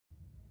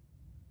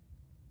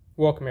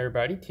Welcome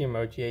everybody,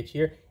 TeamOGH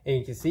here, and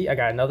you can see I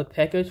got another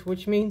package,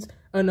 which means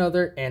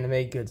another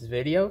anime goods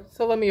video.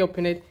 So let me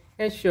open it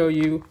and show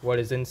you what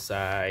is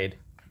inside.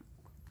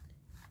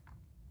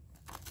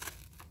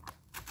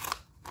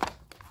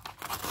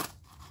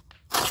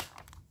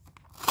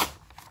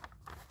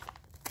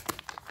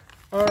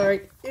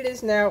 Alright, it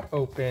is now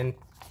open,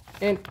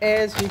 and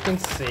as you can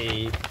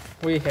see,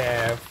 we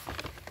have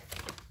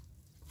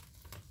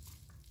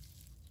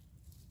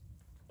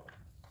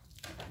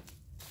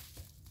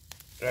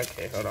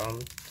okay, hold on.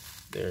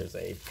 There's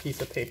a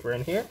piece of paper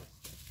in here.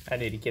 I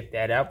need to get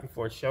that out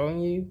before showing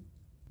you.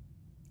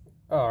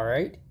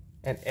 Alright,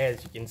 and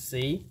as you can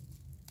see,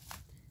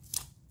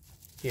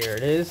 here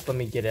it is. Let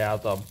me get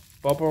out the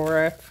bubble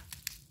wrap.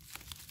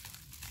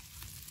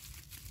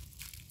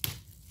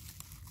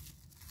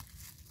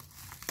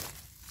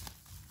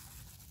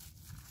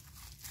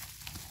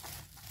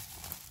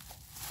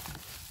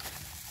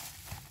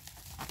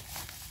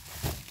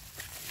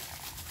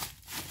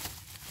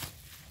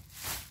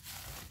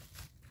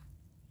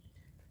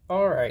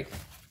 Alright,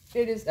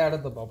 it is out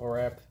of the bubble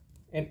wrap,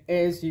 and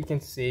as you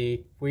can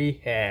see, we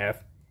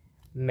have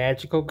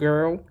Magical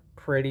Girl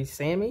Pretty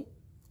Sammy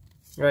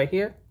right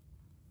here.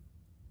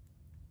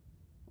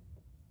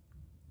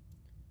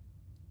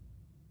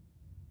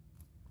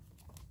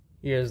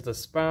 Here's the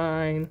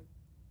spine,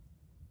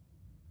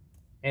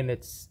 and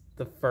it's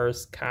the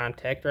first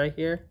contact right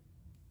here.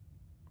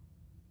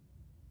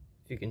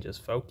 If you can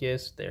just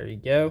focus, there you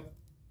go.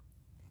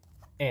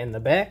 And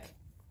the back.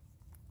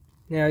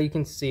 Now you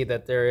can see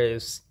that there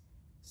is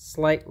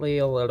slightly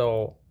a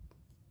little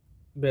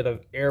bit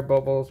of air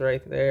bubbles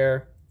right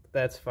there.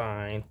 That's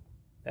fine.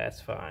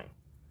 That's fine.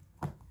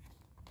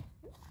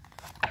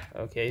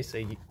 Okay, so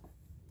you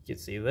can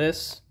see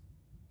this.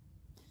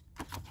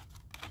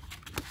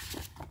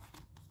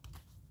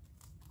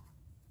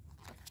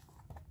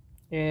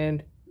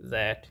 And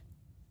that.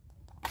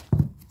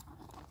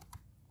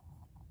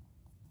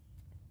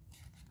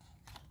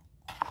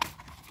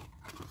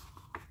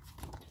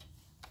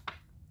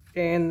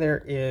 And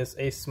there is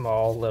a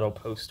small little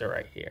poster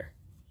right here.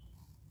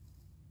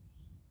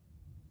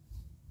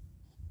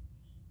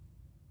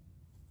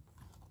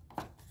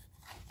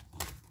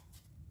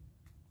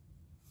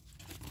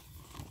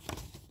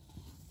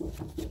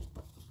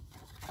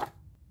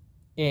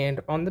 And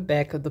on the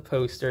back of the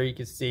poster, you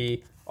can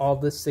see all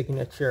the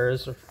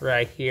signatures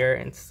right here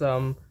and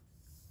some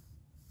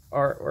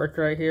artwork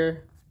right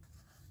here.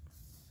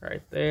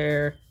 Right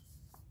there.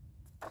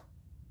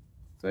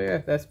 So yeah,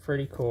 that's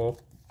pretty cool.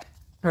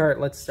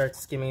 Alright, let's start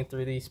skimming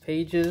through these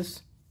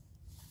pages.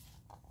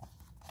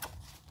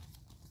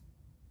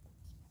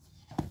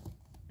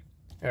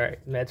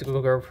 Alright,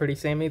 Magical Girl Pretty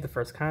Sammy, the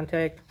first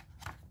contact.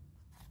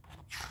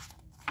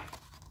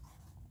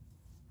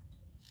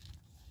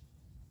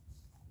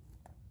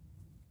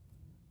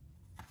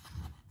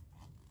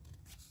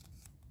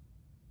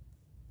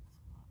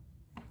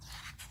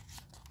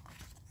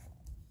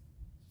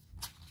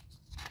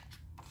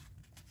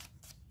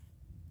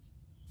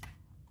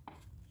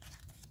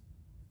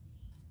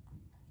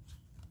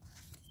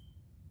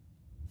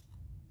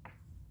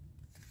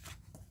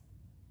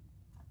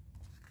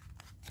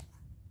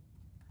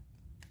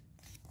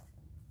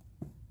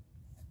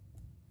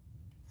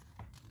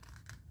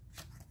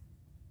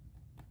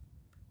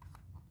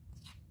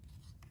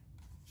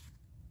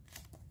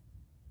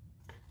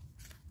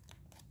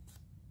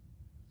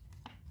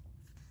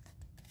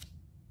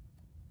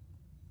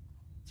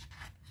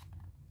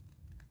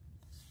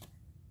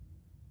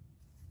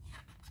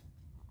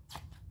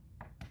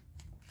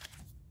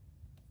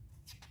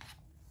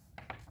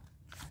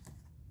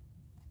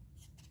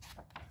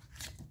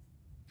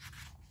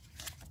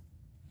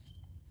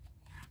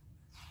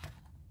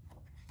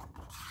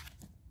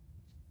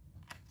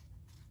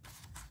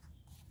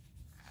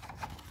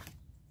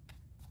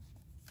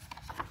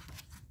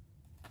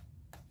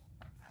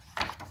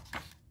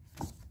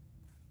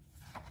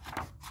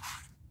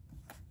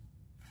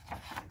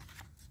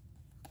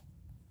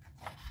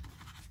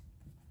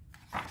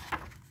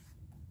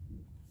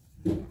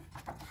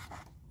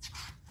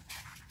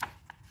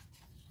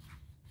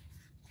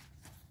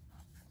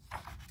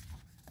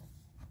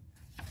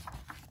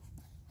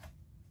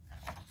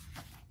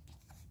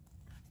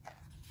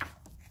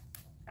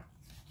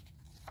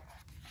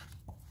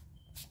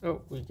 Oh,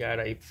 we got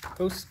a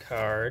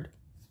postcard.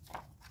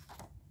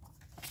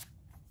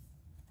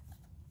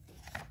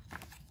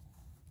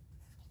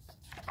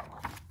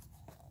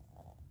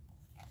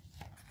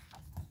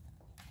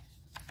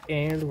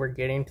 And we're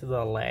getting to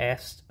the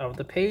last of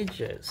the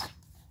pages.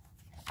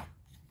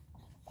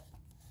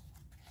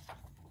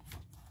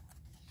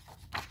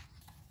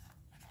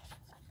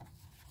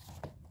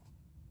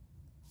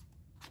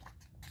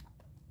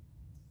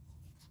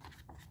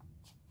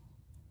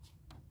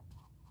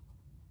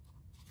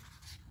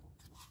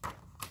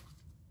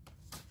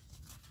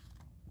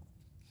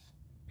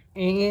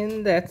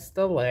 And that's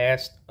the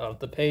last of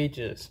the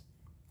pages.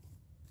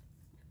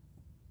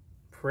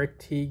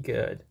 Pretty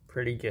good,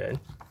 pretty good.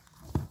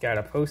 Got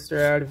a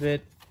poster out of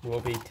it.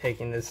 We'll be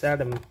taking this out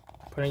and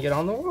putting it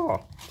on the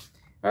wall.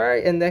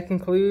 Alright, and that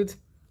concludes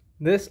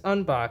this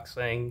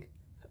unboxing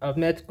of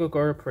Magical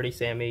Girl Pretty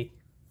Sammy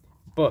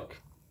book.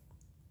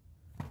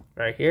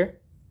 Right here.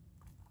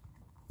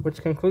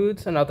 Which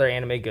concludes another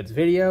Anime Goods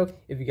video.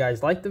 If you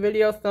guys liked the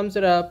video, thumbs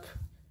it up.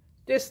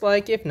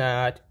 Dislike if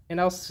not, and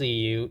I'll see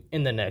you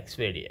in the next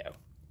video.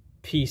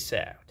 Peace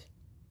out.